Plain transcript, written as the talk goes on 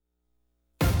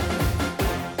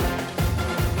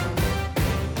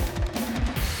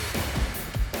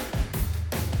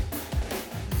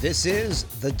This is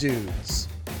The Dudes,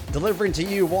 delivering to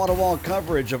you wall-to-wall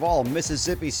coverage of all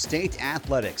Mississippi State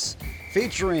athletics,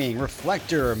 featuring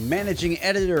Reflector managing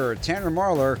editor Tanner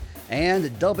Marlar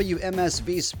and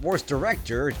WMSB sports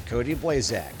director Cody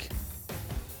Blazak.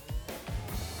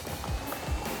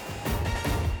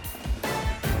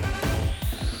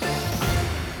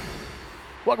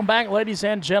 Welcome back, ladies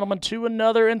and gentlemen, to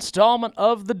another installment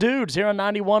of The Dudes here on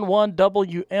 91.1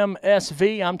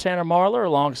 WMSV. I'm Tanner Marlar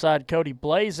alongside Cody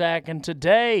Blazak, and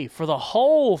today, for the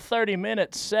whole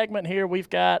 30-minute segment here, we've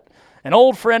got an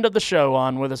old friend of the show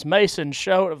on with us, Mason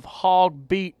Choate of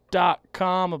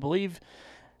hogbeat.com. I believe,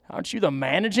 aren't you the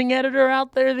managing editor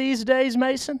out there these days,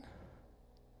 Mason?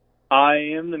 I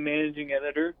am the managing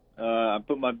editor. I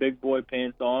put my big boy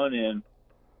pants on, and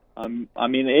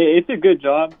it's a good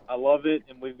job. I love it,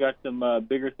 and we've got some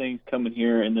bigger things coming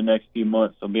here in the next few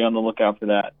months, so be on the lookout for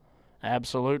that.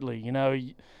 Absolutely. You know,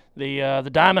 the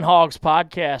Diamond Hogs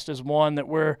podcast is one that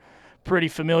we're pretty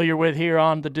familiar with here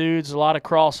on The Dudes. A lot of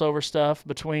crossover stuff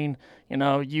between,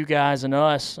 you guys and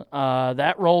us.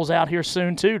 That rolls out here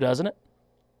soon too, doesn't it?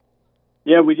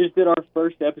 Yeah, we just did our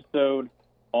first episode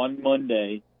on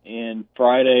Monday, and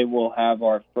Friday we'll have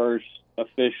our first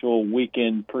official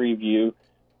weekend preview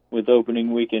with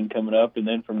opening weekend coming up, and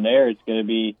then from there it's going to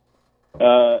be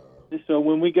so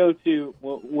when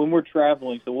we're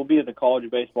traveling, so we'll be at the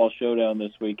College Baseball Showdown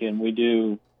this weekend. We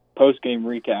do post-game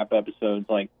recap episodes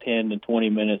like 10 to 20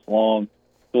 minutes long.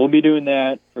 So we'll be doing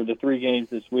that for the 3 games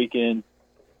this weekend,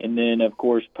 and then, of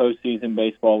course, postseason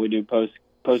baseball, we do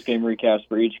post-game recaps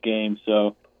for each game.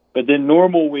 So, but then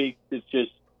normal weeks, it's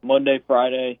just Monday,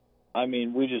 Friday. I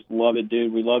mean, we just love it,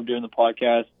 dude. We love doing the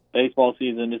podcast. Baseball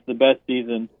season, it's the best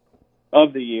season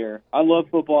of the year. I love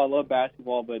football, I love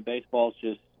basketball, but baseball's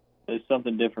just, it's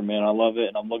something different, man. I love it,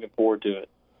 and I'm looking forward to it.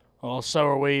 Well, so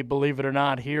are we, believe it or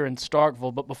not, here in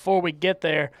Starkville. But before we get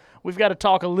there, we've got to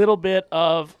talk a little bit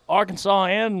of Arkansas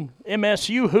and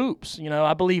MSU hoops.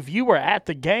 I believe you were at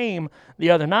the game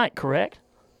the other night, correct?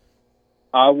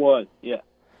 I was, yeah.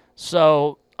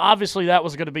 So obviously, that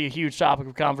was going to be a huge topic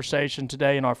of conversation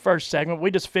today in our first segment. We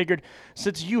just figured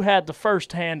since you had the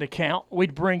first-hand account,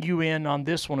 we'd bring you in on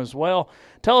this one as well.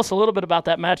 Tell us a little bit about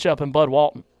that matchup in Bud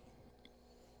Walton.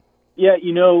 Yeah,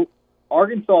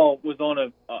 Arkansas was on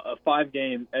a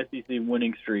 5-game SEC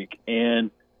winning streak, and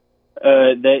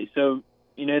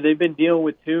they've been dealing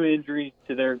with 2 injuries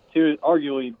to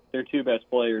arguably their 2 best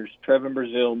players, Trevin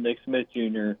Brazile, Nick Smith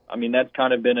Jr. I mean, that's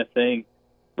kind of been a thing.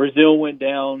 Brazile went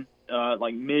down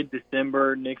like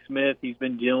mid-December. Nick Smith, he's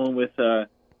been dealing with a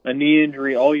knee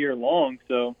injury all year long,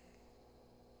 so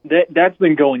that's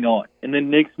been going on. And then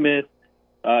Nick Smith,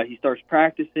 he starts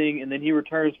practicing, and then he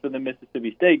returns for the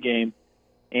Mississippi State game,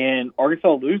 and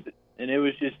Arkansas loses. And it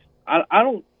was just, I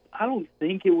don't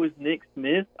think it was Nick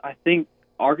Smith. I think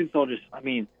Arkansas just, I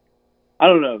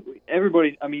don't know.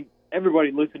 Everybody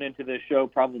listening to this show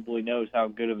probably knows how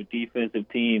good of a defensive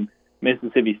team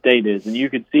Mississippi State is, and you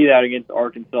could see that against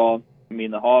Arkansas.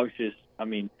 The Hogs just,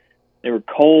 they were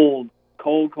cold,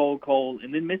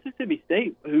 and then Mississippi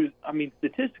State, who's,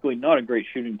 statistically not a great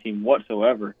shooting team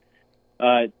whatsoever,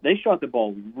 they shot the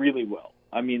ball really well.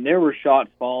 There were shots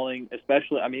falling,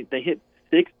 especially, they hit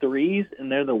 6 threes,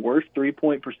 and they're the worst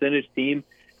three-point percentage team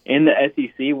in the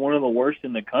SEC, one of the worst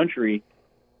in the country.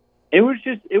 It was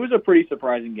a pretty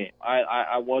surprising game.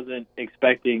 I wasn't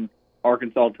expecting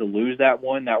Arkansas to lose that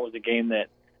one. That was a game that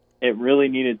it really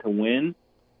needed to win,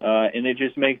 and it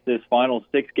just makes this final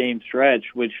 6-game stretch,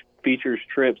 which features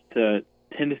trips to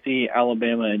Tennessee,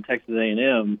 Alabama, and Texas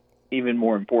A&M, even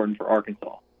more important for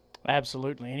Arkansas.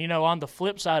 Absolutely. And, on the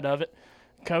flip side of it,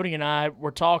 Cody and I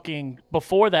were talking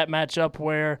before that matchup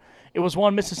where it was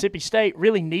one Mississippi State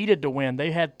really needed to win.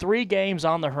 They had 3 games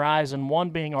on the horizon, one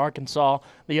being Arkansas,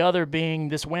 the other being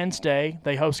this Wednesday,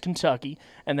 they host Kentucky,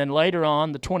 and then later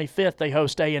on, the 25th, they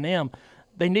host A&M.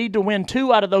 They need to win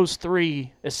 2 out of those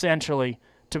 3, essentially,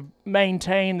 to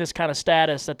maintain this kind of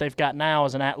status that they've got now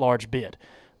as an at-large bid.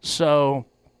 So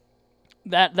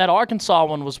that Arkansas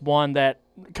one was one that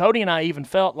Cody and I even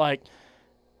felt like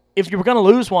if you were going to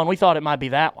lose one, we thought it might be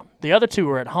that one. The other 2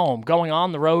 were at home. Going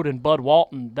on the road in Bud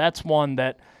Walton, that's one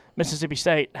that Mississippi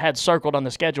State had circled on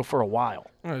the schedule for a while.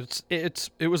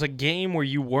 It was a game where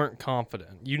you weren't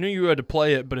confident. You knew you had to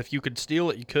play it, but if you could steal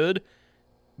it, you could,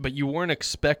 but you weren't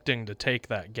expecting to take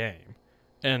that game.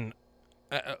 And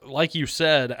like you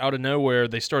said, out of nowhere,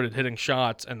 they started hitting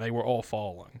shots, and they were all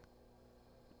falling.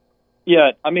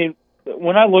 Yeah,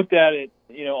 when I looked at it,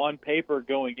 on paper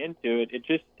going into it,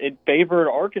 it favored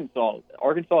Arkansas.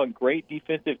 Arkansas, a great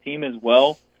defensive team as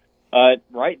well.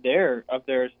 Right there, up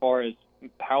there as far as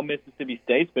how Mississippi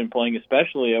State's been playing,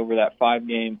 especially over that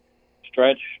 5-game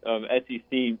stretch of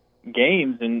SEC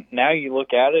games, and now you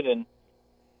look at it, and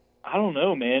I don't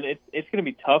know, man. It's going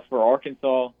to be tough for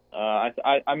Arkansas.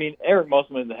 I mean, Eric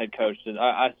Musselman is the head coach, and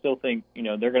I still think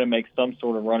they're going to make some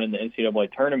sort of run in the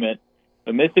NCAA tournament.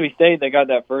 But Mississippi State, they got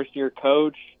that first-year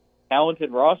coach,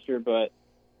 talented roster, but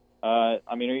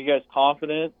I mean, are you guys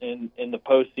confident in the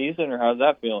postseason, or how's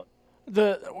that feeling?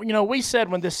 We said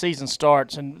when this season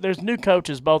starts, and there's new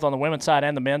coaches both on the women's side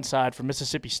and the men's side for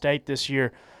Mississippi State this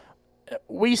year.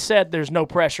 We said there's no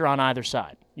pressure on either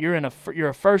side. You're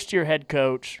a first-year head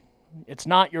coach. It's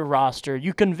not your roster.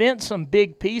 You convince some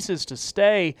big pieces to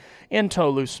stay in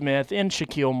Tolu Smith, in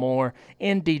Shaquille Moore,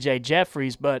 in DJ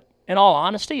Jeffries, but in all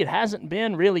honesty, it hasn't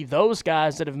been really those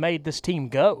guys that have made this team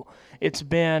go. It's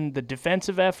been the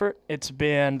defensive effort. It's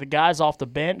been the guys off the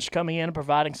bench coming in and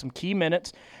providing some key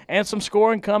minutes and some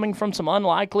scoring coming from some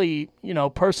unlikely,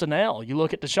 personnel. You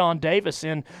look at Deshaun Davis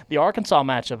in the Arkansas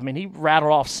matchup. I mean, he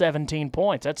rattled off 17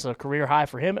 points. That's a career high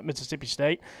for him at Mississippi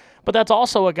State. But that's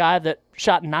also a guy that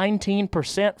shot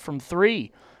 19% from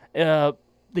three the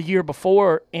year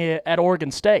before at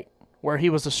Oregon State, where he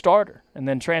was a starter and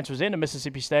then transfers into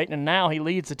Mississippi State, and now he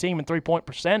leads the team in three-point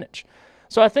percentage.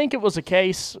 So I think it was a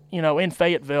case, in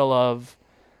Fayetteville of,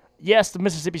 yes, the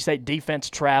Mississippi State defense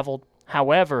traveled.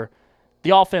 However,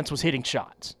 the offense was hitting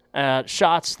shots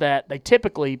that they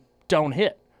typically don't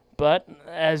hit. But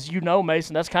as you know,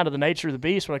 Mason, that's kind of the nature of the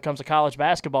beast when it comes to college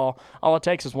basketball. All it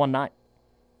takes is one night.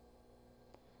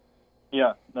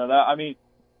 Yeah,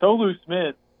 Tolu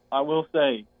Smith, I will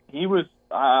say, he was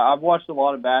 – I've watched a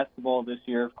lot of basketball this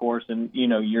year, of course, and,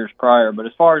 years prior. But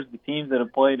as far as the teams that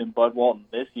have played in Bud Walton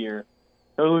this year,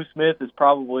 Tolu Smith is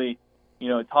probably,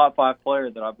 a top 5 player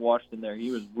that I've watched in there.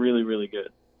 He was really, really good.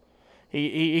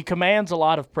 He commands a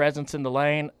lot of presence in the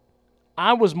lane.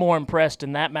 I was more impressed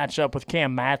in that matchup with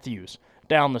Cam Matthews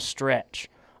down the stretch.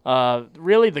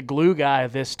 Really the glue guy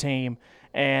of this team.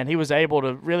 And he was able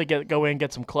to really go in,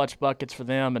 get some clutch buckets for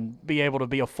them, and be able to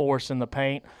be a force in the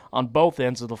paint on both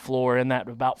ends of the floor in that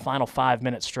about final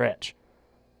 5-minute stretch.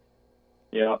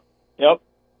 Yeah, yep.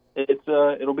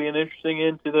 It'll be an interesting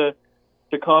end to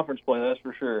conference play, that's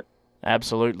for sure.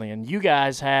 Absolutely, and you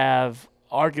guys have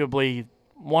arguably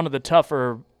one of the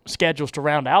tougher schedules to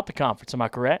round out the conference. Am I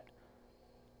correct?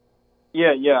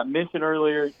 Yeah. I mentioned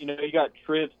earlier, you got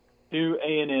trips to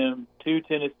A&M, to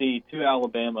Tennessee, to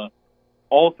Alabama.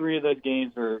 All 3 of those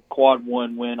games are quad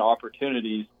 1 win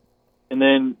opportunities. And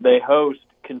then they host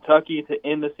Kentucky to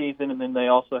end the season, and then they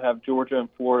also have Georgia and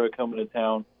Florida coming to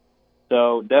town.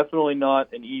 So definitely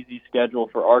not an easy schedule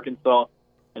for Arkansas.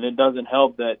 And it doesn't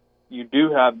help that you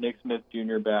do have Nick Smith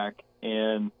Jr. back.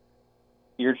 And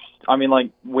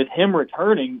with him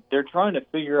returning, they're trying to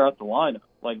figure out the lineup.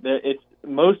 It's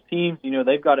most teams,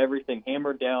 they've got everything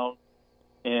hammered down.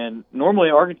 And normally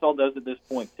Arkansas does at this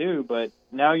point too, but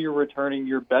now you're returning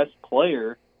your best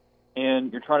player,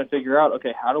 and you're trying to figure out,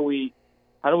 okay, how do we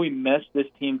mesh this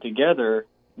team together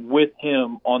with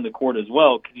him on the court as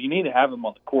well? Because you need to have him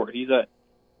on the court. He's going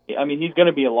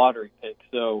to be a lottery pick,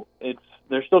 so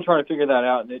they're still trying to figure that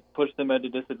out, and it puts them at a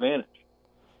disadvantage.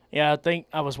 Yeah, I think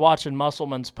I was watching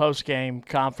Musselman's post-game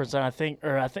conference, and I think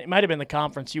it might have been the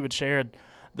conference you had shared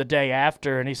the day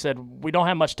after, and he said, we don't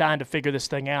have much time to figure this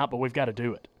thing out, but we've got to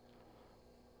do it.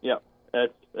 Yeah,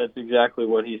 that's exactly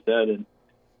what he said. And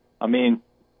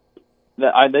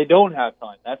they don't have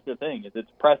time. That's the thing, is it's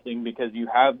pressing because you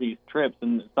have these trips,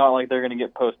 and it's not like they're going to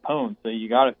get postponed, so you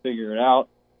got to figure it out.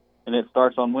 And it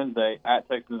starts on Wednesday at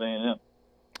Texas A&M.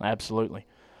 Absolutely.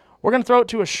 We're going to throw it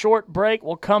to a short break.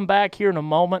 We'll come back here in a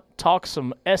moment, talk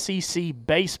some SEC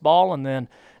baseball, and then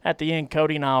at the end,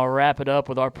 Cody and I will wrap it up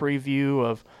with our preview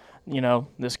of,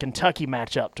 this Kentucky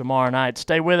matchup tomorrow night.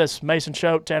 Stay with us. Mason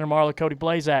Choate, Tanner Marler, Cody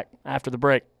Blazak after the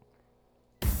break.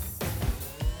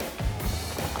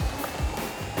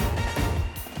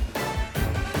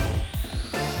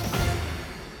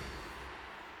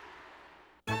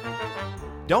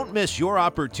 Don't miss your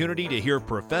opportunity to hear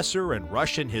Professor and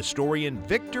Russian historian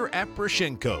Viktor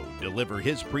Aprashenko deliver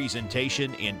his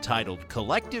presentation entitled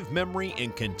Collective Memory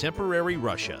in Contemporary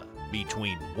Russia,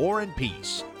 Between War and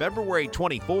Peace, February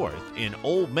 24th in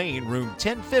Old Main, room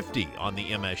 1050 on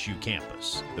the MSU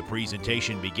campus. The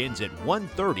presentation begins at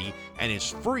 1:30 and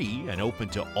is free and open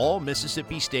to all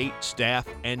Mississippi State staff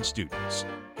and students.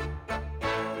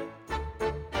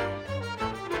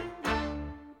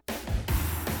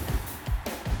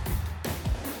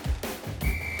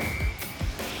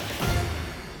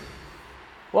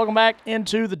 Welcome back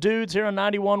into the Dudes here on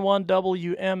 91.1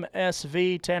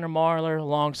 WMSV. Tanner Marler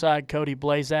alongside Cody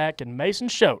Blazak and Mason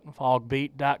Choate of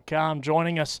hogbeat.com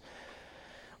joining us.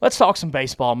 Let's talk some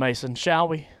baseball, Mason, shall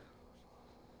we?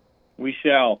 We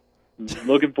shall.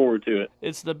 Looking forward to it.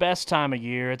 It's the best time of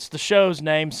year. It's the show's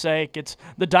namesake. It's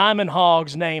the Diamond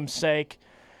Hogs' namesake.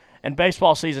 And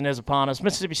baseball season is upon us.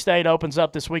 Mississippi State opens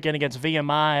up this weekend against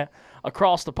VMI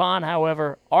across the pond.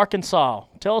 However, Arkansas.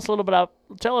 Tell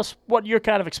us what you're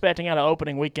kind of expecting out of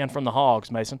opening weekend from the Hogs,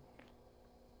 Mason.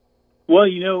 Well,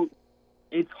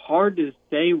 it's hard to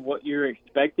say what you're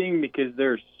expecting because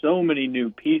there are so many new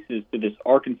pieces to this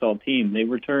Arkansas team. They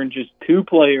returned just 2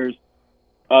 players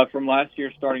from last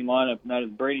year's starting lineup, and that is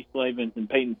Brady Slavens and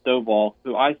Peyton Stovall,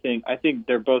 who I think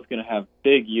they're both going to have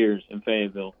big years in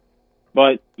Fayetteville.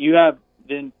 But you have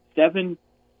then 7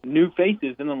 new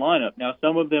faces in the lineup. Now,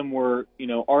 some of them were,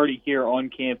 already here on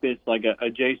campus, like a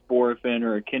Jace Borafin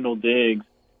or a Kendall Diggs,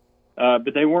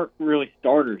 but they weren't really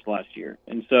starters last year.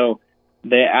 And so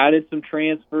they added some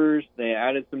transfers. They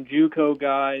added some JUCO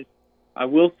guys. I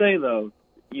will say, though,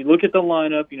 you look at the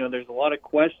lineup, there's a lot of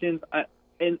questions.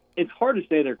 And it's hard to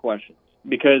say they're questions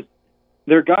because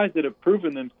they're guys that have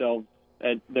proven themselves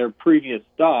at their previous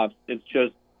stops. It's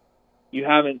just you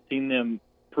haven't seen them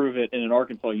prove it in an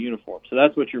Arkansas uniform. So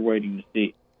that's what you're waiting to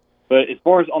see. But as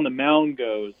far as on the mound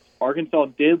goes, Arkansas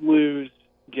did lose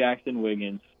Jackson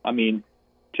Wiggins. I mean,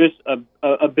 just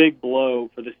a big blow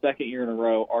for the second year in a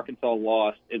row. Arkansas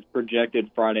lost its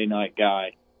projected Friday night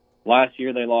guy. Last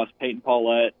year they lost Peyton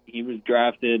Paulette. He was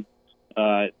drafted.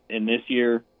 And this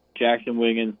year, Jackson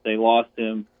Wiggins, they lost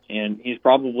him. And he's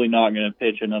probably not going to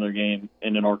pitch another game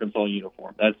in an Arkansas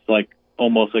uniform. That's like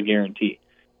almost a guarantee.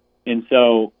 And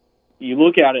so you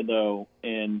look at it, though,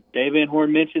 and Dave Van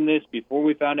Horn mentioned this before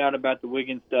we found out about the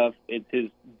Wiggins stuff. It's his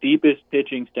deepest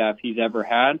pitching staff he's ever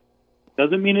had.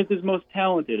 Doesn't mean it's his most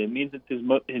talented. It means it's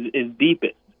his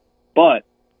deepest. But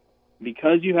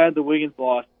because you had the Wiggins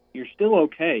loss, you're still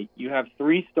okay. You have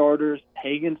 3 starters,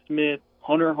 Hagen Smith,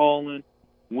 Hunter Holland,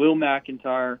 Will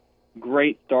McIntyre,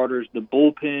 great starters. The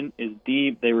bullpen is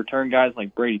deep. They return guys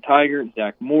like Brady Tigert,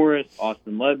 Zach Morris,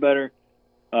 Austin Ledbetter.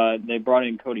 They brought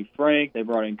in Cody Frank. They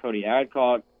brought in Cody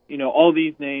Adcock. All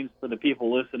these names for the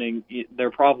people listening,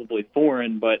 they're probably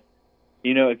foreign, but,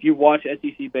 if you watch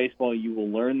SEC baseball, you will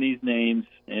learn these names.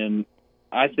 And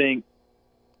I think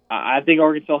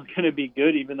Arkansas is going to be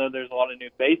good, even though there's a lot of new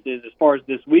faces. As far as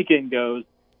this weekend goes,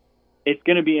 it's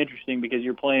going to be interesting because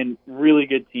you're playing really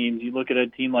good teams. You look at a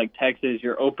team like Texas,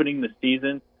 you're opening the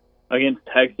season against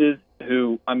Texas,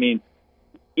 who, I mean,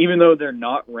 even though they're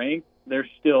not ranked, they're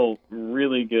still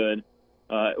really good.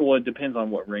 Well, it depends on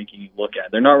what ranking you look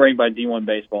at. They're not ranked by D1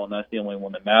 Baseball, and that's the only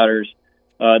one that matters.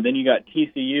 Then you got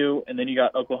TCU, and then you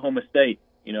got Oklahoma State,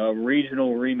 a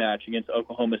regional rematch against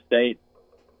Oklahoma State.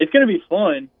 It's going to be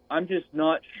fun. I'm just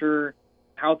not sure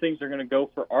how things are going to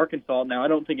go for Arkansas. Now, I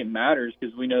don't think it matters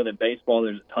because we know that baseball,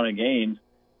 there's a ton of games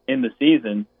in the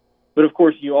season. But, of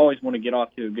course, you always want to get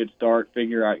off to a good start,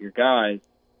 figure out your guys.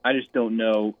 I just don't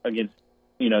know against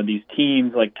these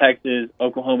teams like Texas,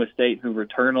 Oklahoma State, who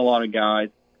return a lot of guys,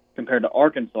 compared to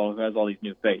Arkansas, who has all these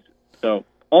new faces. So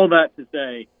all that to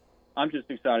say, I'm just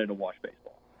excited to watch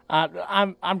baseball.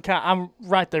 I'm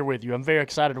right there with you. I'm very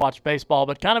excited to watch baseball,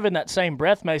 but kind of in that same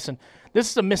breath, Mason,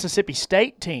 this is a Mississippi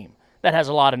State team that has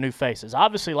a lot of new faces.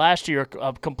 Obviously, last year,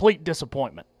 a complete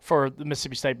disappointment for the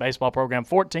Mississippi State baseball program,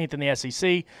 14th in the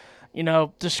SEC.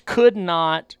 Just could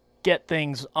not get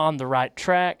things on the right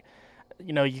track.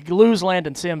 You lose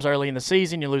Landon Sims early in the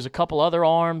season. You lose a couple other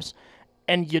arms.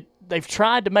 And they've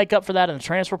tried to make up for that in the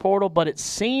transfer portal, but it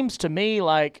seems to me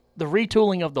like the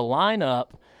retooling of the lineup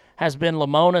has been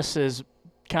Lamonis's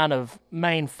kind of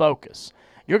main focus.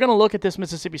 You're going to look at this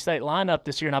Mississippi State lineup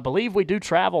this year, and I believe we do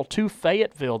travel to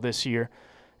Fayetteville this year.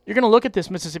 You're going to look at this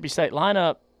Mississippi State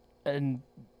lineup, and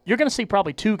you're going to see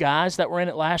probably 2 guys that were in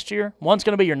it last year. One's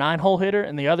going to be your 9-hole hitter,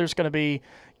 and the other's going to be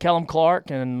Kellum Clark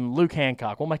and Luke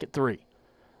Hancock. We'll make it 3.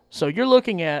 So you're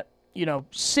looking at,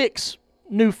 6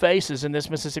 new faces in this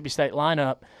Mississippi State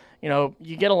lineup.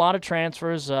 You get a lot of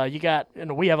transfers.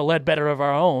 We have a Ledbetter of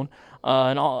our own,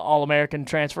 an All-American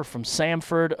transfer from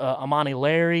Samford, Amani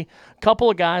Larry, a couple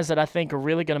of guys that I think are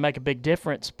really going to make a big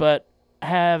difference. But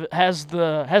has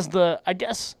the I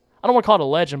guess I don't want to call it a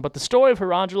legend, but the story of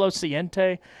Hirangelo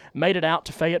Ciente made it out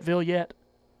to Fayetteville yet?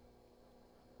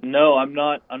 No, I'm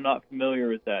not familiar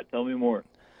with that. Tell me more.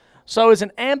 So as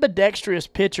an ambidextrous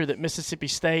pitcher that Mississippi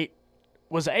State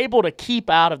was able to keep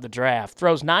out of the draft,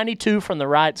 throws 92 from the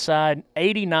right side,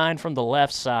 89 from the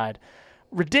left side.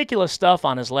 Ridiculous stuff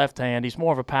on his left hand. He's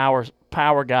more of a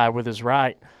power guy with his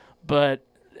right. But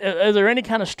are there any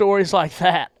kind of stories like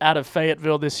that out of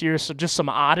Fayetteville this year? So just some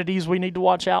oddities we need to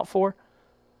watch out for?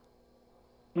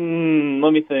 Let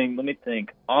me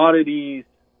think. Oddities.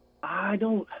 I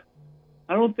don't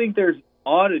think there's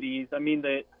oddities. I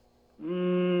mean,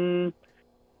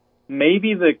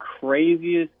 maybe the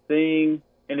craziest thing,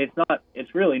 and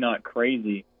it's really not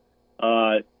crazy.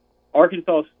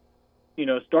 Arkansas,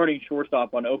 starting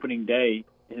shortstop on opening day,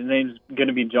 his name's going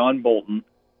to be John Bolton.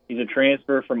 He's a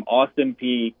transfer from Austin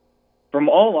Peay. From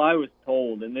all I was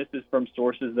told, and this is from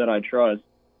sources that I trust,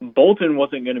 Bolton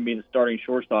wasn't going to be the starting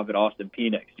shortstop at Austin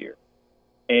Peay next year.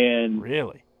 And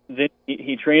really? Then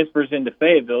he transfers into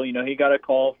Fayetteville. He got a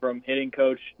call from hitting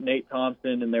coach Nate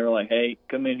Thompson, and they were like, hey,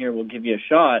 come in here, we'll give you a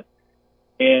shot.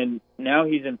 And now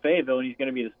he's in Fayetteville, and he's going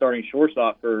to be the starting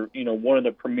shortstop for, one of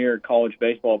the premier college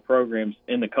baseball programs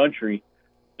in the country.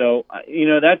 So,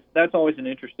 that's always an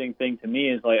interesting thing to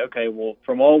me is like, okay, well,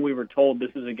 from all we were told,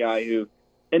 this is a guy who,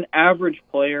 an average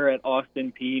player at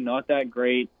Austin Peay, not that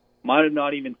great, might have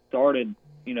not even started,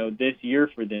 this year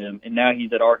for them. And now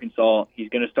he's at Arkansas. He's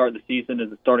going to start the season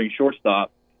as a starting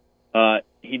shortstop.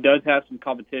 He does have some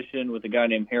competition with a guy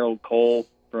named Harold Cole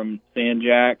from San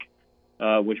Jack,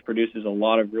 which produces a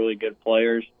lot of really good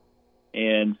players.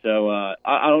 And so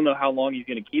I don't know how long he's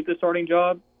going to keep the starting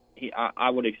job. I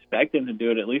would expect him to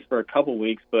do it at least for a couple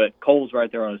weeks, but Cole's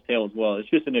right there on his tail as well. It's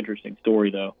just an interesting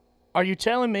story, though. Are you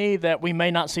telling me that we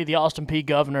may not see the Austin Peay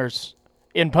Governors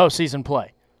in postseason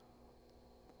play?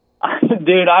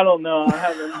 Dude, I don't know. I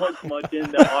haven't looked much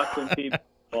into Austin Peay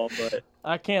baseball, but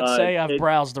I can't say I've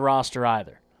browsed the roster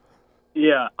either.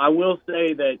 Yeah, I will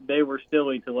say that they were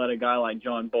silly to let a guy like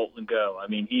John Bolton go. I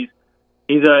mean, he's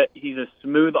a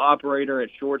smooth operator at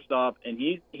shortstop, and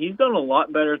he's done a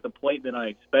lot better at the plate than I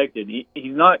expected. He's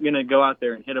not going to go out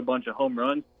there and hit a bunch of home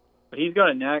runs, but he's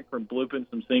got a knack for blooping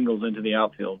some singles into the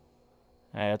outfield.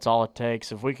 Hey, that's all it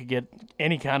takes. If we could get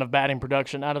any kind of batting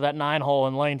production out of that 9-hole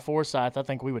in Lane Forsyth, I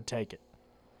think we would take it.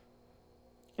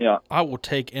 Yeah. I will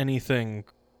take anything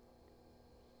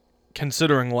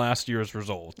considering last year's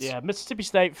results. Yeah, Mississippi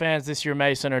State fans this year,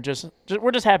 Mason, are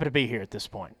we're just happy to be here at this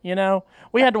point.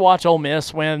 We had to watch Ole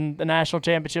Miss win the national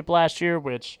championship last year,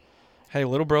 which... Hey,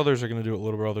 little brothers are going to do what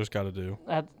little brothers got to do.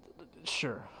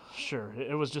 Sure.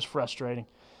 It was just frustrating.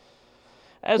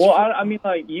 I mean,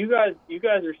 like, you guys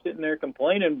are sitting there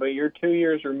complaining, but you're 2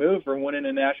 years removed from winning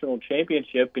a national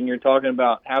championship, and you're talking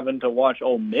about having to watch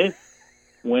Ole Miss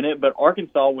win it, but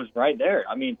Arkansas was right there.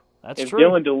 I mean, if true.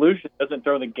 Dylan DeLucia doesn't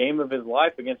throw the game of his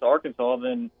life against Arkansas,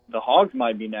 then the Hogs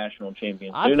might be national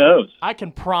champions. Who knows? I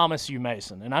can promise you,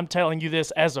 Mason, and I'm telling you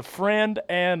this as a friend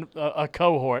and a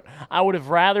cohort, I would have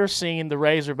rather seen the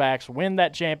Razorbacks win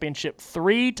that championship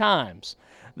 3 times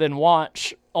than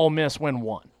watch Ole Miss win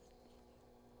 1.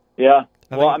 Yeah.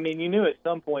 I mean, you knew at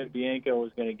some point Bianco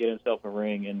was going to get himself a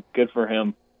ring, and good for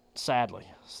him. Sadly.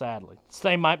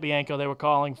 Same Mike Bianco they were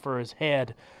calling for his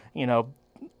head,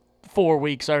 4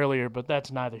 weeks earlier, but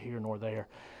that's neither here nor there.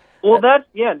 Well, that's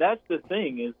the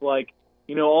thing is like,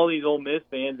 all these Ole Miss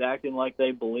fans acting like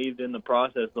they believed in the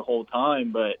process the whole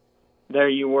time, but there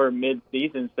you were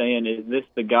mid-season saying, is this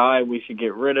the guy? We should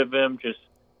get rid of him, just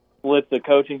split the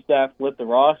coaching staff, split the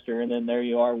roster, and then there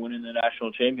you are winning the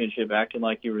national championship acting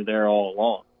like you were there all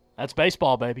along. That's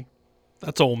baseball, baby.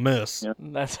 That's Ole Miss. Yeah.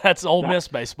 That's Ole Miss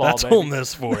baseball, That's baby. Ole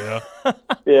Miss for you.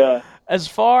 Yeah. As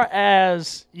far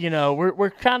as,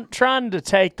 we're kind of trying to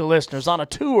take the listeners on a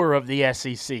tour of the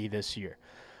SEC this year.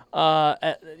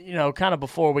 Kind of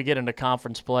before we get into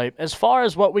conference play. As far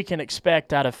as what we can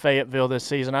expect out of Fayetteville this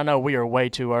season, I know we are way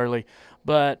too early,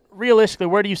 but realistically,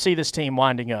 where do you see this team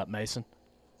winding up, Mason?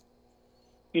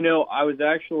 I was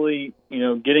actually,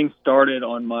 getting started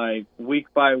on my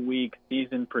week-by-week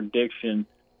season prediction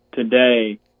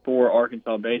today for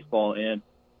Arkansas baseball, and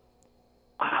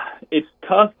it's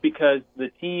tough because the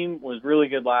team was really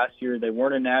good last year. They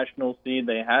weren't a national seed.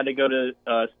 They had to go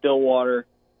to Stillwater,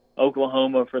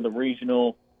 Oklahoma for the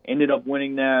regional, ended up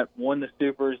winning that, won the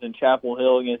Supers in Chapel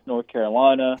Hill against North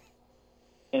Carolina.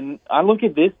 And I look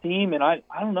at this team, and I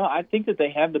don't know. I think that they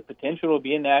have the potential to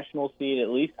be a national seed, at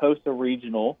least host a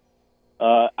regional.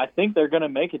 I think they're going to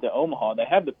make it to Omaha. They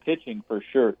have the pitching for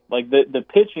sure. Like, the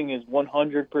pitching is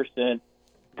 100%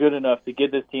 good enough to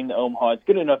get this team to Omaha. It's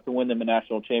good enough to win them a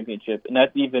national championship, and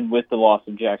that's even with the loss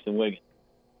of Jackson Wiggins.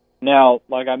 Now,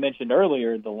 like I mentioned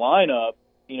earlier, the lineup,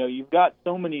 you've got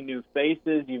so many new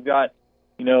faces. You've got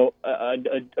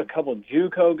a couple of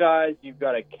JUCO guys. You've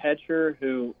got a catcher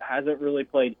who hasn't really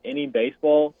played any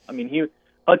baseball. I mean,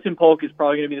 Hudson Polk is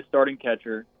probably going to be the starting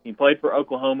catcher. He played for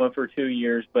Oklahoma for 2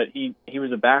 years, but he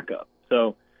was a backup.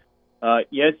 So,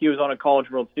 yes, he was on a College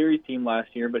World Series team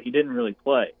last year, but he didn't really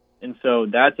play. And so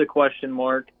that's a question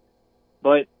mark.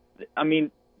 But, I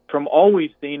mean, from all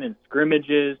we've seen in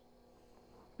scrimmages,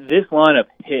 this lineup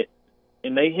hit.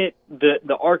 And they hit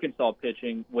the Arkansas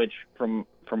pitching, which from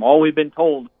all we've been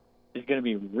told is going to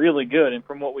be really good, and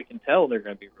from what we can tell, they're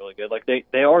going to be really good. Like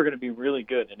they are going to be really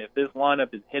good, and if this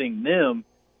lineup is hitting them,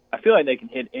 I feel like they can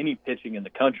hit any pitching in the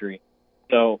country.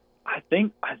 So I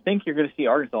think you're going to see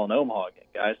Arkansas and Omaha again,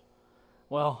 guys.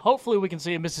 Well, hopefully we can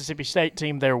see a Mississippi State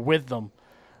team there with them.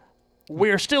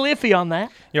 We're still iffy on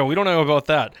that. Yeah, we don't know about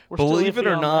that. We're still Believe it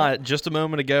iffy or on not, that. just a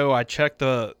moment ago, I checked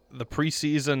the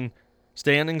preseason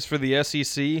standings for the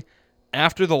SEC.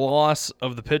 After the loss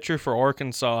of the pitcher for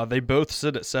Arkansas, they both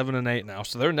sit at 7-8 now,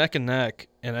 so they're neck and neck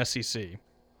in SEC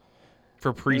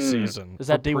for preseason. Is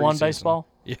that For D1 preseason. baseball?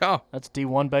 Yeah. That's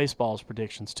D1 baseball's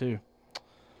predictions too.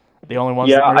 The only ones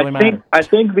Yeah, that really matter.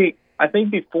 I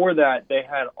think before that they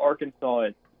had Arkansas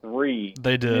at 3.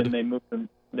 They did. And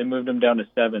they moved them down to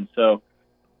 7. So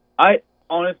I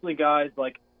honestly, guys,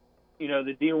 like, you know,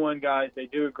 the D1 guys, they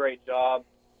do a great job,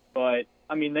 but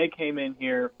I mean, they came in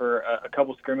here for a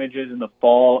couple scrimmages in the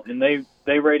fall, and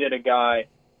they rated a guy,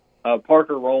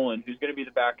 Parker Rowland, who's going to be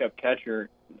the backup catcher.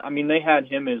 I mean, they had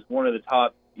him as one of the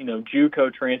top, you know,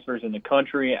 JUCO transfers in the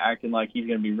country, acting like he's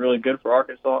going to be really good for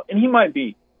Arkansas, and he might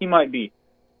be,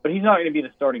 but he's not going to be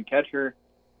the starting catcher.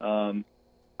 I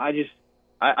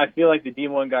feel like the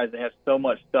D1 guys, they have so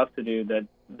much stuff to do that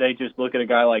they just look at a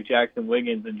guy like Jackson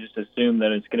Wiggins and just assume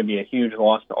that it's going to be a huge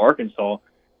loss to Arkansas.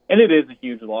 And it is a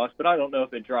huge loss, but I don't know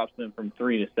if it drops them from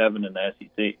 3 to 7 in the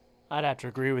SEC. I'd have to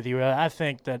agree with you. I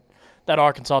think that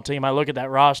Arkansas team, I look at that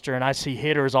roster and I see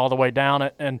hitters all the way down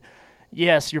it. And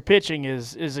yes, your pitching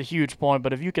is a huge point,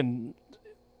 but if you can,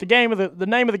 the name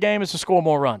of the game is to score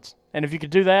more runs. And if you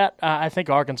could do that, I think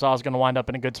Arkansas is going to wind up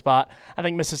in a good spot. I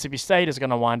think Mississippi State is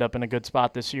going to wind up in a good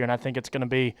spot this year, and I think it's going to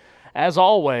be, as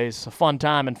always, a fun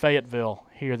time in Fayetteville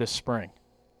here this spring.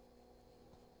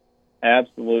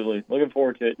 Absolutely. Looking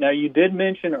forward to it. Now, you did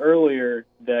mention earlier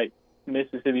that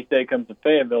Mississippi State comes to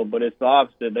Fayetteville, but it's the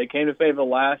opposite. They came to Fayetteville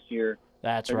last year.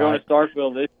 They're They're going to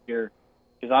Starkville this year.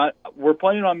 Because we're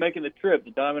planning on making the trip,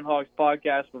 the Diamond Hogs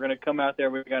podcast. We're going to come out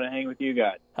there. We're going to hang with you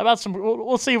guys. How about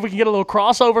we'll see if we can get a little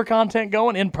crossover content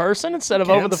going in person instead of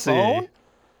over the phone.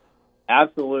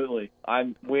 Absolutely.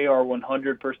 We are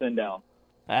 100% down.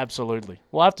 Absolutely.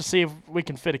 We'll have to see if we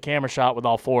can fit a camera shot with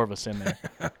all 4 of us in there.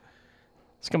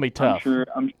 It's going to be tough.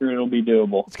 I'm sure it'll be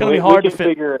doable. It's going to be hard to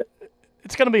fit.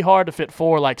 It's going to be hard to fit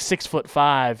 4 like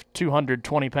 6'5",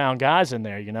 220-pound guys in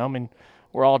there. You know, I mean,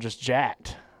 we're all just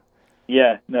jacked.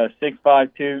 Yeah, no,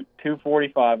 6'5",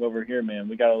 245 over here, man.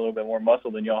 We got a little bit more muscle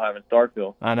than y'all have in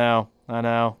Starkville. I know.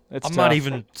 It's I'm tough. not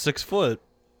even 6 foot.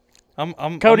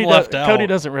 I'm Cody left out. Cody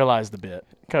doesn't realize the bit.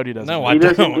 Cody doesn't. No, He I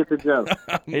doesn't don't. get the joke.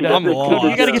 He doesn't. I'm lost.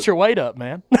 You got to get your weight up,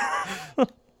 man.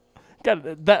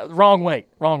 Got that wrong weight.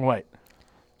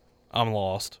 I'm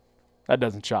lost. That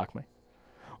doesn't shock me.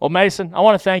 Well, Mason, I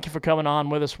want to thank you for coming on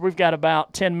with us. We've got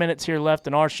about 10 minutes here left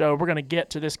in our show. We're going to get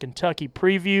to this Kentucky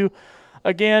preview.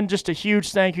 Again, just a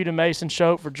huge thank you to Mason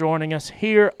Choate for joining us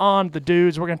here on The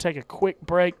Dudes. We're going to take a quick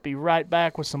break, be right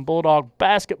back with some Bulldog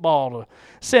basketball to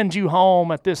send you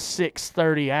home at this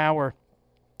 6:30 hour.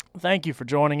 Thank you for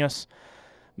joining us.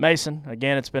 Mason,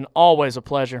 again, it's been always a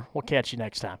pleasure. We'll catch you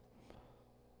next time.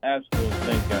 Absolutely.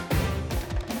 Thanks, guys.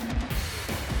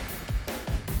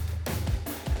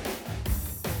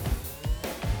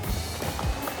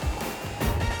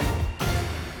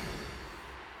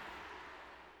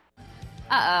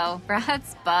 Uh-oh,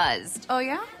 Brad's buzzed. Oh,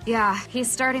 yeah? Yeah, he's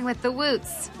starting with the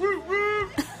woots.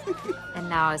 And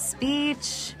now a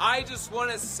speech. I just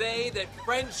want to say that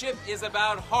friendship is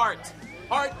about heart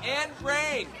and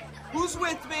brain. Who's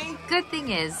with me? Good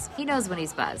thing is, he knows when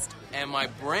he's buzzed. And my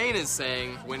brain is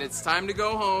saying, when it's time to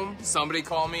go home, somebody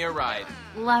call me a ride.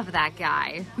 Love that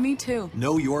guy. Me too.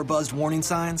 Know your buzzed warning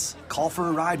signs? Call for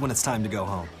a ride when it's time to go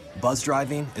home. Buzz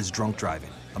driving is drunk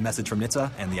driving. A message from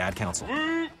NHTSA and the Ad Council.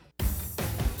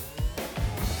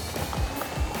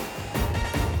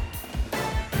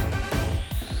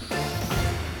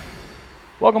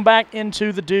 Welcome back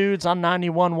into The Dudes on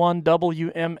 91.1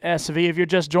 WMSV. If you're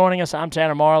just joining us, I'm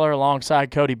Tanner Marler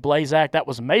alongside Cody Blazak. That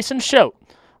was Mason Choate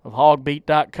of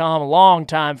hogbeat.com, a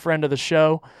longtime friend of the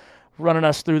show, running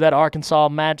us through that Arkansas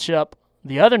matchup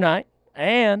the other night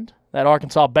and that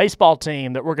Arkansas baseball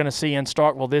team that we're going to see in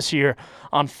Starkville this year.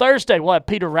 On Thursday, we'll have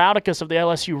Peter Raudikus of the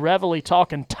LSU Reveille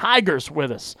talking Tigers with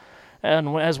us,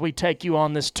 and as we take you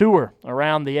on this tour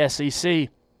around the SEC.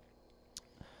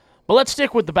 But let's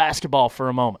stick with the basketball for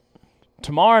a moment.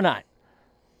 Tomorrow night,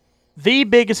 the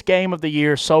biggest game of the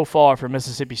year so far for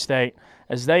Mississippi State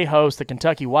as they host the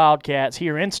Kentucky Wildcats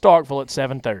here in Starkville at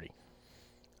 7:30.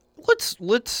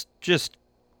 Let's just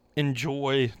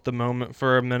enjoy the moment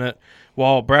for a minute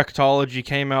while bracketology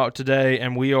came out today,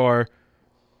 and we are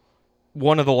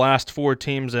one of the last 4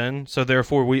 teams in, so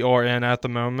therefore we are in at the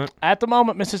moment. At the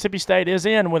moment, Mississippi State is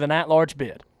in with an at-large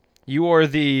bid. You are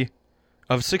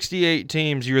of 68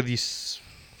 teams, you're the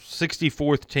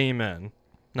 64th team in.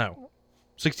 No,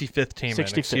 65th team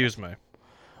 65th. in, excuse me.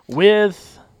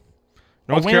 With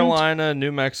North Carolina,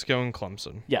 New Mexico, and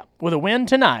Clemson. Yeah, with a win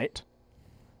tonight,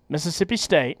 Mississippi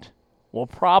State will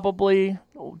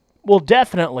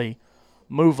definitely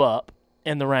move up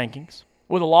in the rankings.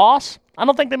 With a loss, I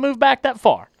don't think they move back that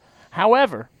far.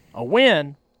 However, a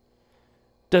win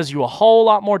does you a whole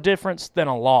lot more difference than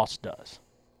a loss does.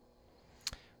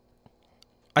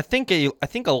 I think a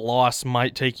loss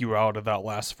might take you out of that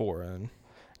last 4 in.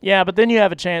 Yeah, but then you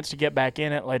have a chance to get back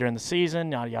in it later in the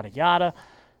season, yada, yada, yada.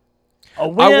 A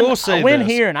win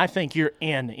here, and I think you're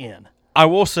in. I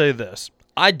will say this.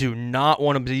 I do not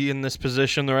want to be in this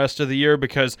position the rest of the year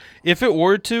because if it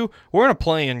were to, we're in a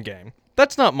play-in game.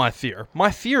 That's not my fear.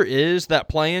 My fear is that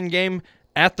play-in game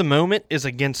at the moment is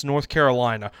against North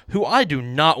Carolina, who I do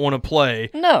not want to play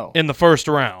in the first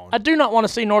round. I do not want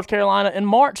to see North Carolina in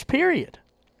March, period.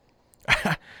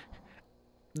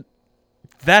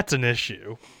 That's an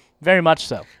issue. Very much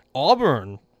so.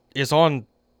 Auburn is on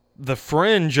the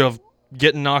fringe of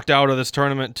getting knocked out of this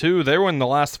tournament, too. They were in the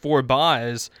last 4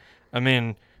 byes. I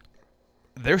mean,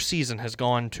 their season has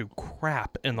gone to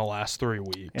crap in the last 3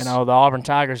 weeks. You know, the Auburn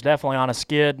Tigers definitely on a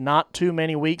skid. Not too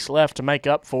many weeks left to make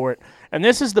up for it. And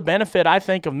this is the benefit, I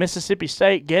think, of Mississippi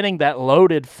State getting that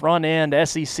loaded front-end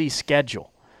SEC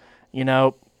schedule. You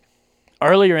know,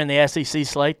 earlier in the SEC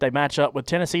slate, they match up with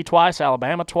Tennessee twice,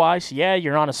 Alabama twice. Yeah,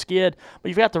 you're on a skid, but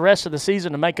you've got the rest of the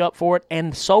season to make up for it,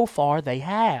 and so far they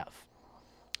have.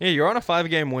 Yeah, you're on a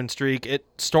 5-game win streak. It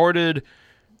started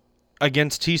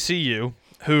against TCU,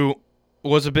 who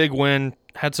was a big win,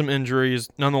 had some injuries.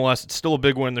 Nonetheless, it's still a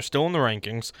big win. They're still in the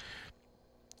rankings.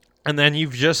 And then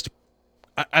you've just,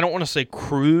 I don't want to say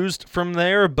cruised from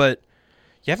there, but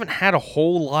you haven't had a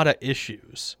whole lot of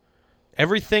issues.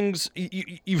 Everything's,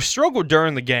 you've struggled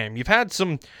during the game. You've had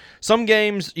some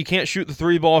games you can't shoot the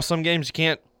 3 ball. Some games you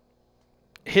can't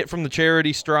hit from the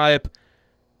charity stripe.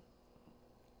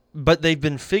 But they've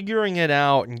been figuring it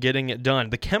out and getting it done.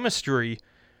 The chemistry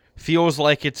feels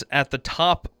like it's at the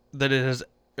top that it has,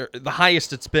 the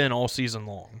highest it's been all season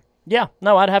long. Yeah,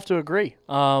 no, I'd have to agree.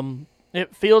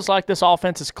 It feels like this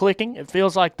offense is clicking. It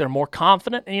feels like they're more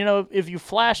confident. And, you know, if you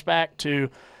flash back to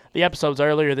the episodes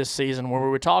earlier this season where we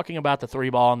were talking about the 3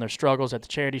 ball and their struggles at the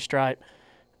charity stripe,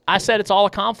 I said it's all a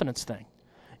confidence thing.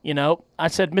 You know, I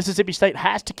said Mississippi State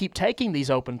has to keep taking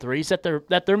these open threes that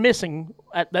they're missing,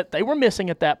 that they were missing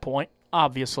at that point,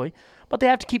 obviously, but they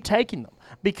have to keep taking them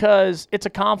because it's a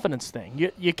confidence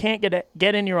thing. You can't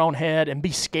get in your own head and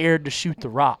be scared to shoot the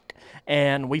rock.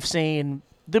 And we've seen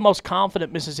the most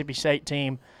confident Mississippi State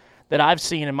team that I've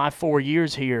seen in my 4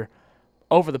 years here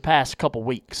over the past couple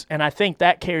weeks. And I think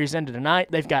that carries into tonight.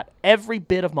 They've got every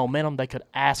bit of momentum they could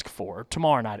ask for.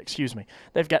 Tomorrow night, excuse me.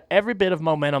 They've got every bit of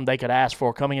momentum they could ask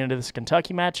for coming into this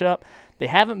Kentucky matchup. They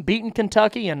haven't beaten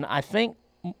Kentucky in, I think,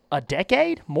 a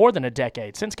decade, more than a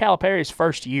decade, since Calipari's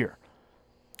first year.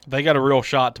 They got a real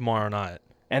shot tomorrow night.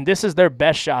 And this is their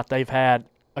best shot they've had,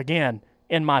 again,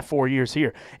 in my 4 years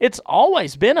here. It's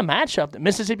always been a matchup that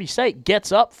Mississippi State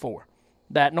gets up for.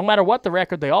 That no matter what the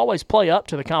record, they always play up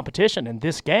to the competition in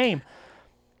this game.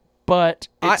 But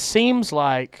it seems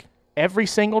like every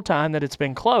single time that it's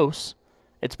been close,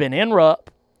 it's been in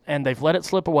rup, and they've let it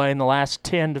slip away in the last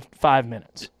 10 to 5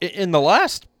 minutes. In the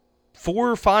last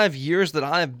 4 or 5 years that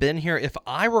I've been here, if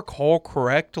I recall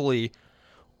correctly,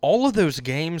 all of those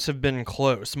games have been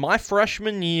close. My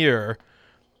freshman year,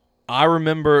 I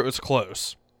remember it was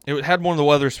close. It had one of the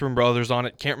Weatherspoon brothers on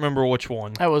it. Can't remember which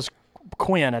one. That was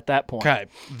Quinn at that point. Okay,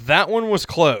 that one was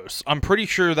close. I'm pretty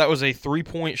sure that was a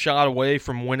 3-point shot away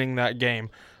from winning that game.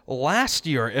 Last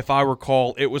year, if I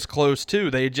recall, it was close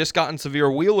too. They had just gotten Severe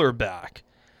Wheeler back,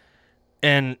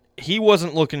 and he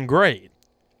wasn't looking great.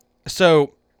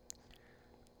 So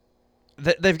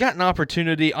they've got an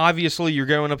opportunity. Obviously, you're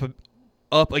going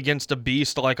up against a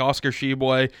beast like Oscar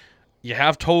Tshiebwe. You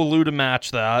have Tolu to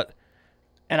match that.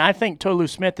 And I think Tolu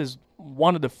Smith is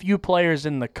one of the few players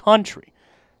in the country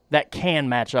that can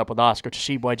match up with Oscar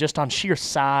Tshiebwe just on sheer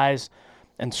size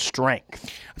and strength.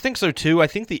 I think so too. I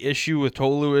think the issue with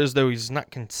Tolu is, though, he's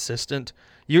not consistent.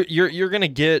 You're going to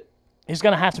get... He's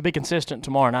going to have to be consistent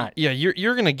tomorrow night. Yeah,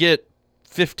 you're going to get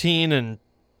 15 and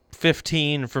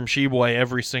 15 from Tshiebwe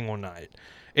every single night.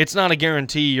 It's not a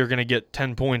guarantee you're going to get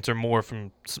 10 points or more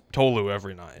from Tolu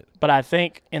every night. But I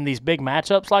think in these big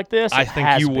matchups like this, I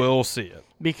think you will see it.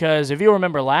 Because if you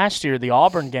remember last year, the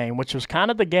Auburn game, which was kind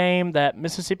of the game that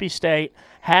Mississippi State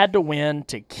had to win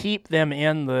to keep them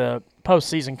in the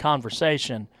postseason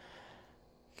conversation.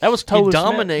 That was Tolu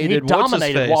Smith. He He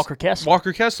dominated Walker Kessler.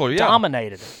 Walker Kessler, yeah.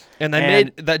 Dominated him.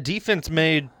 And that defense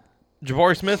made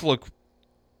Jabari Smith look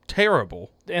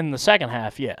terrible. In the second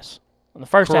half, yes. In the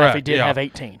first half, he did have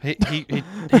 18. He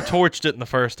torched it in the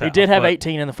first half. He did have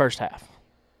 18 in the first half.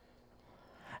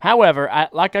 However,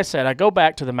 like I said, I go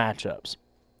back to the matchups.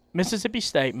 Mississippi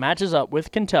State matches up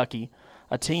with Kentucky,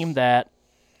 a team that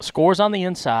scores on the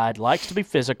inside, likes to be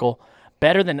physical,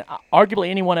 better than arguably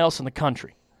anyone else in the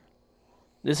country.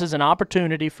 This is an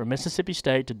opportunity for Mississippi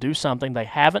State to do something they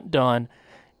haven't done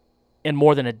in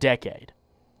more than a decade.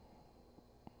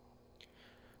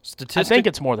 I think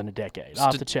it's more than a decade.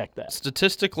 I'll have to check that.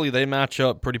 Statistically, they match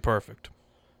up pretty perfect.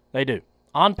 They do.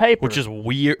 On paper. Which is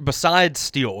weird, besides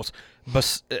steals,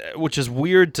 which is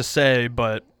weird to say,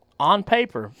 but... On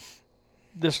paper,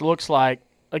 this looks like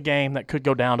a game that could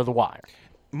go down to the wire.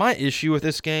 My issue with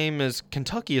this game is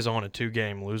Kentucky is on a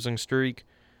 2-game losing streak.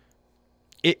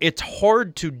 It's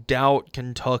hard to doubt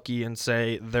Kentucky and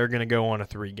say they're going to go on a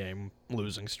 3-game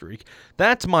losing streak.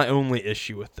 That's my only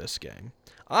issue with this game.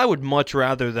 I would much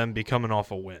rather them be coming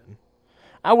off a win.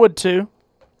 I would too.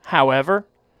 However,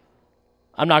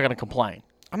 I'm not going to complain.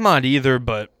 I'm not either,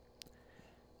 but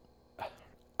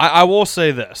I will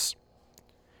say this.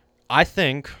 I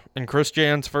think in Chris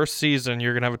Jan's first season,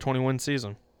 you're going to have a 20-win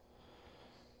season.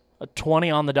 A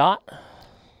 20 on the dot?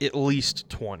 At least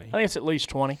 20. I think it's at least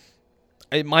 20.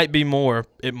 It might be more.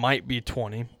 It might be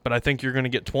 20, but I think you're going to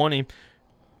get 20.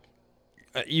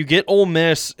 You get Ole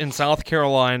Miss in South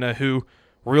Carolina, who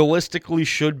realistically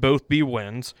should both be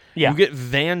wins. Yeah. You get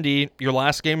Vandy, your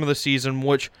last game of the season,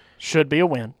 which... Should be a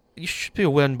win. You should be a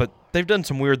win, but they've done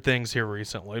some weird things here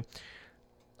recently.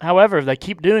 However, if they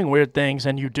keep doing weird things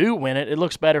and you do win it, it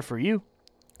looks better for you.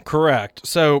 Correct.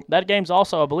 So that game's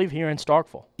also, I believe, here in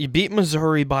Starkville. You beat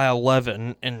Missouri by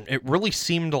 11, and it really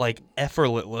seemed like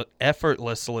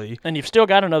effortlessly. And you've still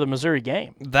got another Missouri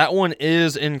game. That one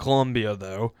is in Columbia,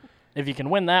 though. If you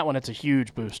can win that one, it's a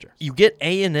huge booster. You get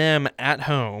A&M at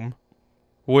home,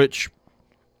 which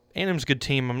A&M's a good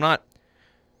team.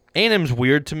 A&M's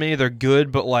weird to me. They're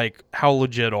good, but, like, how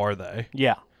legit are they?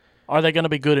 Yeah. Are they going to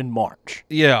be good in March?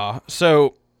 Yeah.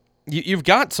 So you've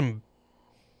got some...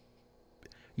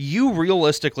 You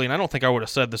realistically, and I don't think I would have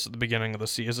said this at the beginning of the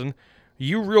season,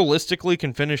 you realistically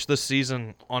can finish this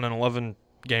season on an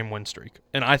 11-game win streak.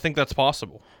 And I think that's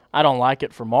possible. I don't like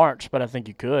it for March, but I think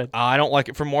you could. I don't like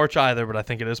it for March either, but I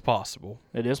think it is possible.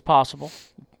 It is possible.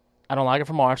 I don't like it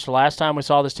for March. The last time we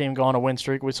saw this team go on a win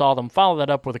streak, we saw them follow that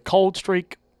up with a cold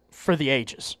streak for the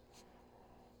ages.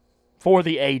 For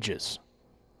the ages.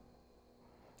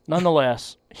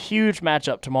 Nonetheless, huge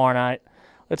matchup tomorrow night.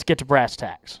 Let's get to brass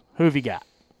tacks. Who have you got?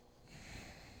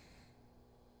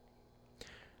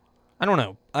 I don't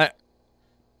know.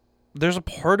 There's a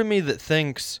part of me that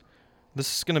thinks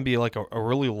this is going to be like a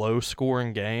really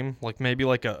low-scoring game, like maybe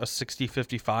like a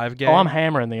 60-55 game. Oh, I'm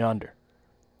hammering the under.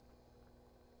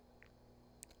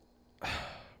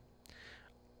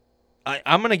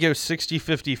 I'm going to go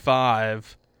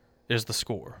 60-55 is the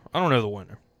score. I don't know the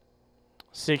winner.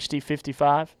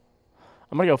 60-55?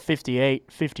 I'm going to go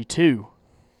 58-52.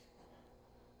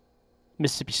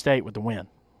 Mississippi State with the win.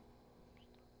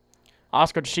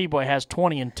 Oscar Tshiebwe has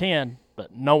 20 and 10,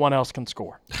 but no one else can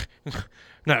score.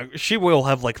 No, she will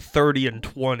have like 30 and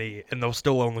 20, and they'll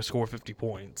still only score 50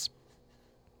 points.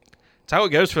 That's how it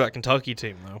goes for that Kentucky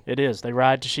team, though. It is. They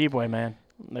ride to Tshiebwe, man.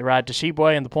 They ride to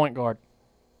Tshiebwe and the point guard.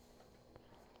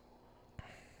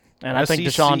 And I think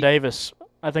Deshaun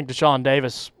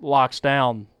Davis locks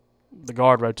down the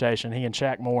guard rotation, he and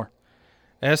Shaq Moore.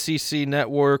 SEC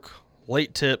Network,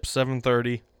 late tip,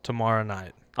 7:30 tomorrow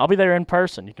night. I'll be there in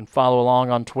person. You can follow along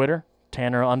on Twitter,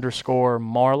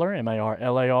 Tanner_Marlar,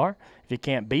 M-A-R-L-A-R, if you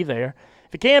can't be there.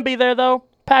 If you can be there, though,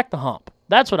 pack the hump.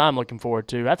 That's what I'm looking forward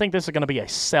to. I think this is going to be a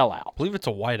sellout. I believe it's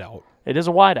a whiteout. It is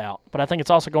a whiteout, but I think it's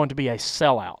also going to be a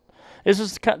sellout. This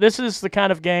is the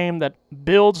kind of game that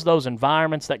builds those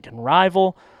environments that can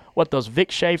rival what those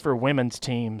Vic Schaefer women's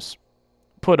teams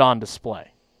put on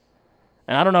display.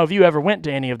 And I don't know if you ever went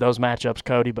to any of those matchups,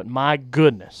 Cody, but my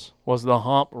goodness, was the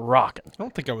hump rocking. I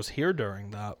don't think I was here during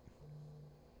that.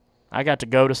 I got to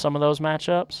go to some of those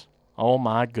matchups. Oh,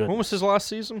 my goodness. When was his last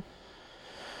season?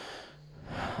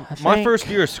 My first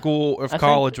year of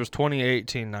college was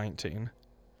 2018-19.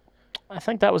 I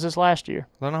think that was his last year.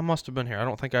 Then I must have been here. I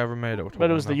don't think I ever made it.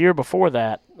 But it was the year before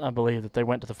that, I believe, that they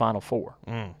went to the Final Four.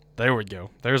 There we go.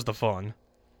 There's the fun.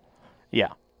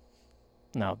 Yeah.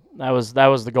 No, that was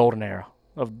the golden era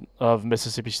of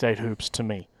Mississippi State hoops to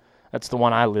me. That's the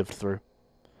one I lived through.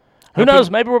 Who knows?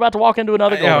 Maybe we're about to walk into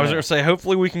another golden era. I was going to say,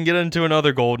 hopefully we can get into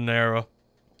another golden era.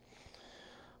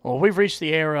 Well, we've reached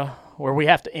the era where we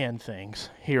have to end things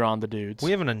here on The Dudes. We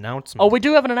have an announcement. Oh, we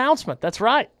do have an announcement. That's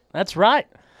right. That's right.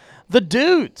 The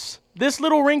Dudes, this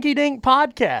little rinky-dink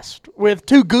podcast with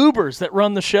two goobers that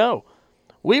run the show.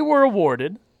 We were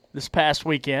awarded this past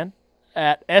weekend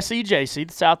at SEJC,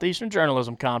 the Southeastern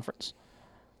Journalism Conference,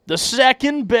 the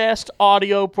second best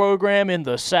audio program in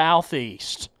the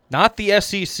Southeast. Not the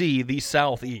SEC, the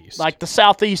Southeast. Like the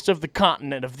southeast of the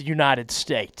continent of the United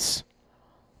States.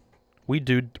 We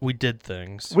did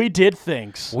things. We did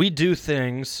things. We do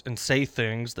things and say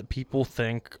things that people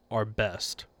think are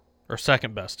best. Or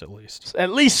second best, at least.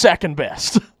 At least second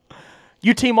best.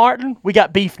 UT Martin, we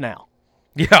got beef now.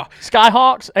 Yeah.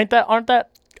 Skyhawks, aren't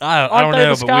that? I don't they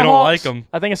know, the but we don't Skyhawks? like them.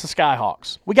 I think it's the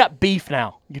Skyhawks. We got beef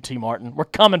now, UT Martin. We're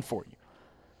coming for you.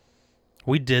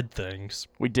 We did things.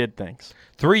 We did things.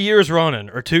 3 years running,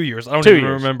 or 2 years. I don't 2 even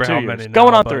years. remember 2 how years. many now.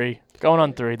 Going on 3. Going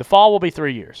on 3. The fall will be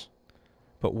 3 years.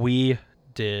 But we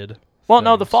did Well,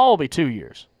 no, the things. fall will be 2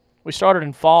 years. We started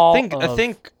in fall.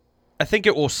 I think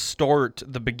it will start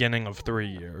the beginning of 3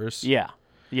 years. Yeah.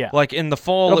 Yeah. Like in the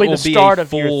fall, It'll it be will the be start a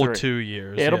of year full 3. 2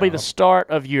 years. Yeah, it'll be the start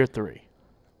of year 3.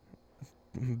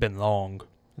 Been long.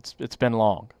 It's been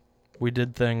long. We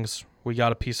did things. We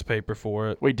got a piece of paper for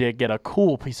it. We did get a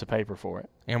cool piece of paper for it.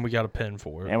 And we got a pen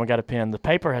for it. And we got a pen. The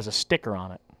paper has a sticker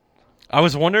on it. I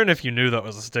was wondering if you knew that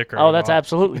was a sticker. Oh, or that's not.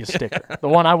 absolutely a sticker. The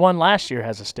one I won last year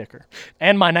has a sticker.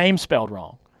 And my name spelled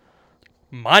wrong.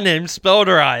 My name's spelled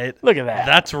right. Look at that.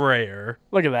 That's rare.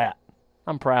 Look at that.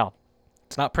 I'm proud.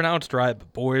 It's not pronounced right,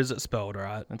 but boy, is it spelled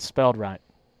right. It's spelled right.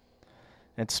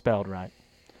 It's spelled right.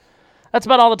 That's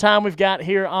about all the time we've got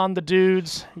here on The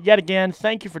Dudes. Yet again,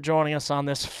 thank you for joining us on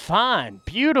this fine,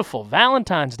 beautiful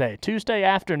Valentine's Day, Tuesday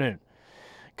afternoon.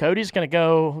 Cody's going to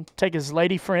go take his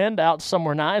lady friend out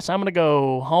somewhere nice. I'm going to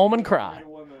go home and cry.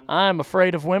 I'm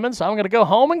afraid of women, so I'm going to go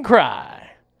home and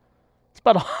cry. That's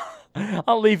about all.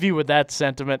 I'll leave you with that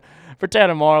sentiment. For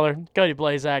Tanner Marler, Cody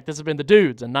Blazak, this has been The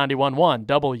Dudes on 91.1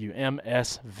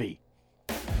 WMSV.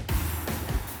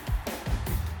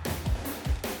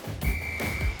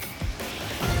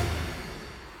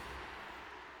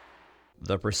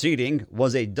 The proceeding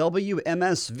was a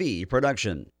WMSV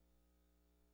production.